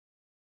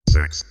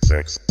sex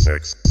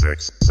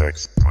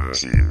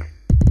machine.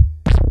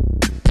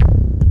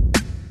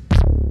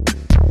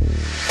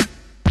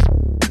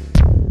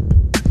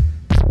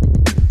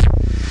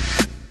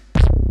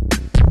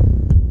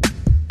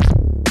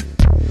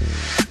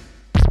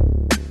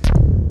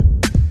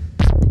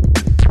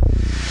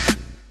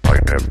 I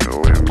have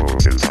no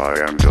emotions, I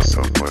am just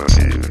a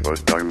machine,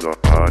 but I'm the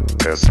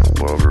hottest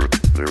lover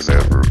there's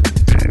ever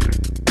been.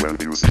 When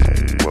you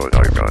see what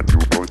I got, you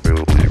won't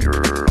believe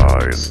your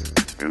eyes.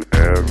 In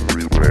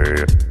every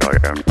way, I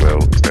am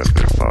well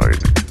testified.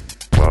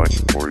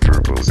 Watch for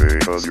your pulse,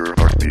 cause your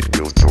heartbeat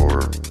will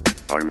soar.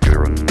 I'm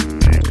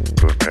guaranteed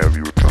to have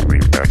you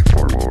coming back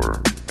for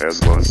more. As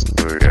once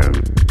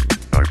again,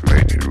 I've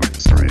made you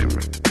scream.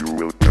 You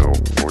will know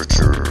for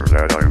sure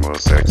that I'm a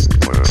sex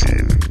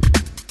machine.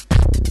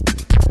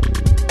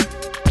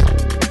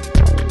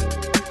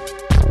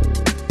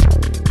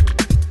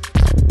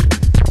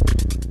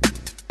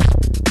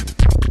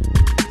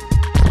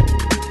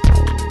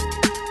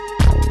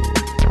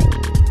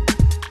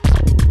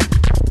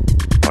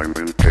 I'm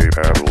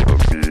incapable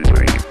of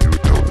feeling, you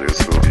know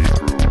this will be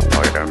true.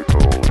 I am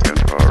cold and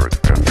hard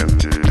and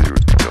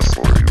engineered just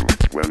for you.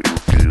 When you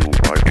feel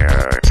my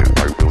action,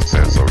 I will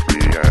sense a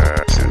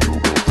reaction.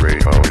 You will break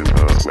out in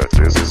a sweat,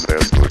 this is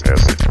as good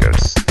as it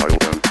gets. I'll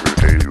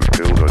entertain you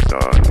till the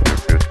dawn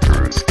if it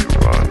turns you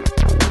on.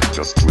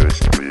 Just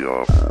switch me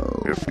off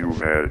if you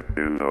had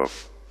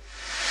enough.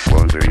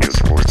 One day is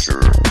for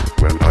sure,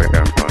 when I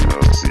am on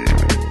the scene,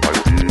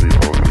 I'll be the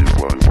only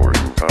one for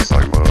you, cause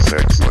I'm a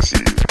sex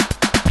machine.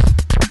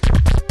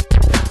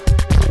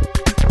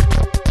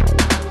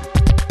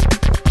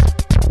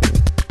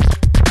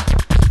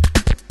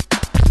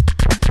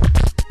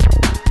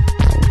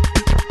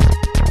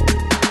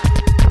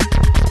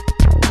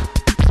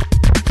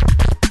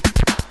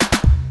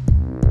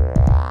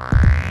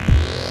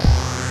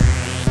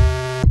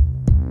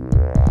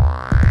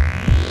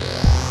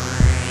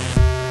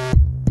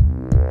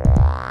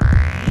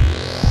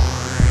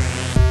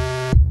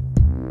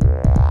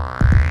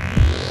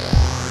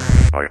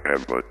 I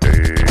have a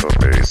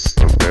database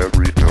of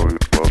every known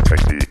love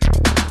technique.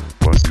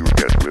 Once you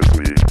get with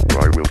me,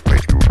 I will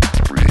make you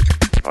freak.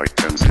 I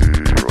can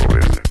zero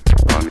in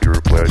on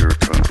your pleasure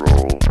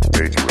control,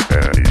 take you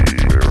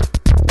anywhere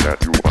that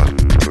you want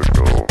to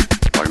go.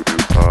 I'm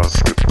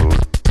impossible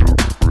to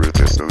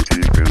resist, don't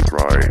even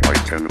try. I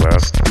can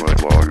last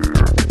much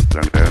longer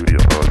than any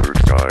other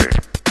guy.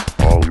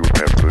 All you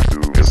have to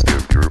do is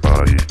give your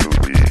body to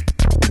me,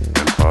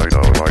 and find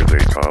out why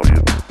they call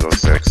it the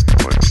sex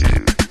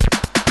machine.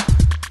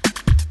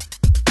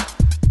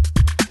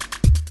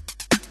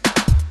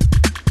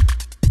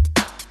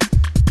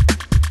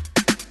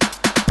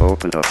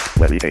 Open up,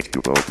 let me take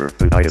you over.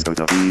 Tonight is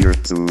gonna be your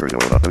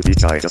supernova. Don't be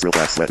shy, just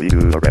relax, let me do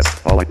the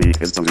rest. All I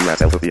need is some new ass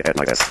to be at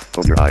my best.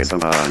 Close your eyes,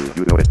 come on,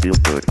 you know it feels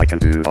good. I can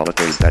do all the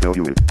things that no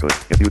human could.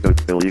 If you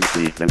don't believe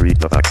me, then read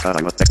the box.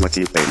 I'm a sex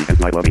machine, baby, and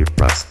my love you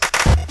rocks.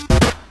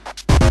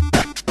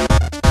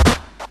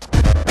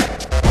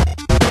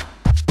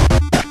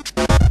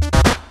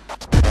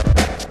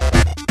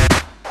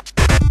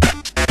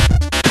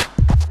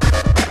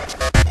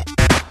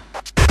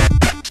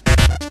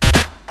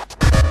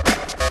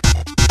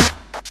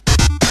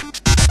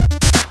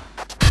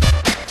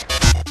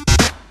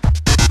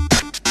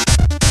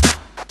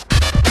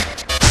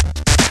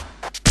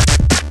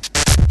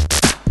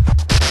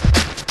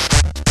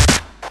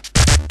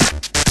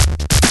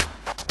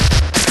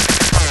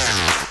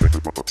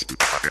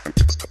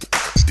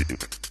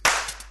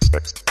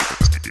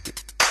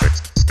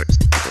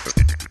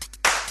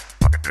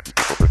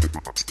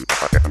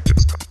 I am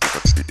just a